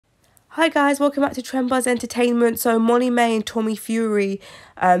Hi guys, welcome back to Trembuzz Entertainment. So Molly-Mae and Tommy Fury,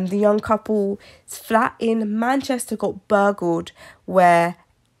 the young couple's flat in Manchester got burgled where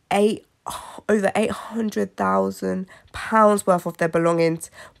over £800,000 worth of their belongings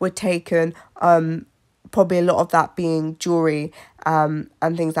were taken. Probably a lot of that being jewelry and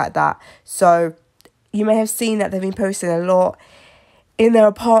things like that. So you may have seen that they've been posting a lot in their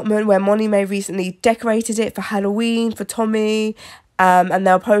apartment where Molly-Mae recently decorated it for Halloween for Tommy. And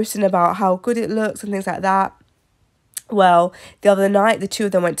they were posting about how good it looks and things like that. Well, the other night, the two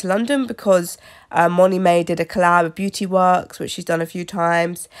of them went to London because Molly-Mae did a collab with Beauty Works, which she's done a few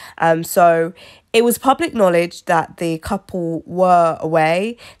times. So it was public knowledge that the couple were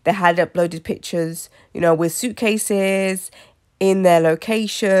away. They had uploaded pictures, with suitcases in their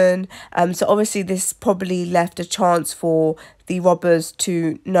location. So obviously this probably left a chance for the robbers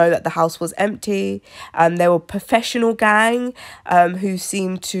to know that the house was empty. They were a professional gang who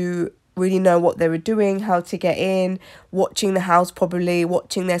seemed to really know what they were doing, how to get in, watching the house probably,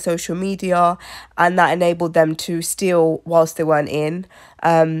 watching their social media, and that enabled them to steal whilst they weren't in.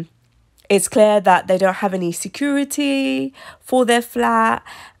 It's clear that they don't have any security for their flat,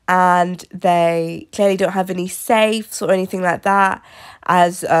 and they clearly don't have any safes or anything like that,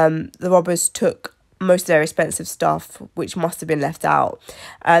 as the robbers took most of their expensive stuff, which must have been left out.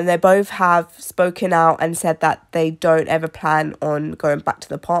 And they both have spoken out and said that they don't ever plan on going back to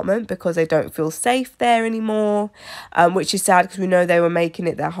the apartment because they don't feel safe there anymore, which is sad because we know they were making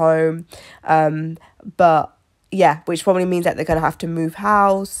it their home. But yeah, which probably means that they're going to have to move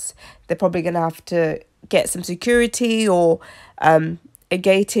house. They're probably going to have to get some security or a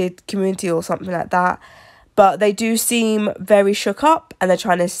gated community or something like that. But they do seem very shook up and they're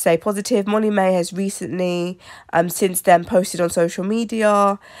trying to stay positive. Molly-Mae has recently, since then, posted on social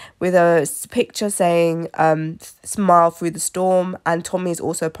media with a picture saying, smile through the storm. And Tommy has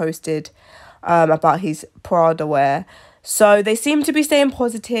also posted about his Prada wear. So they seem to be staying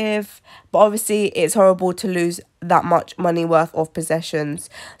positive, but obviously it's horrible to lose that much money worth of possessions.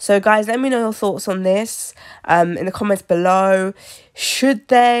 So guys, let me know your thoughts on this in the comments below. Should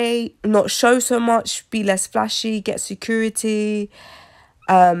they not show so much, be less flashy, get security,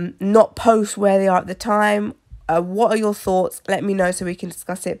 not post where they are at the time? What are your thoughts? Let me know so we can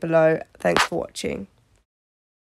discuss it below. Thanks for watching.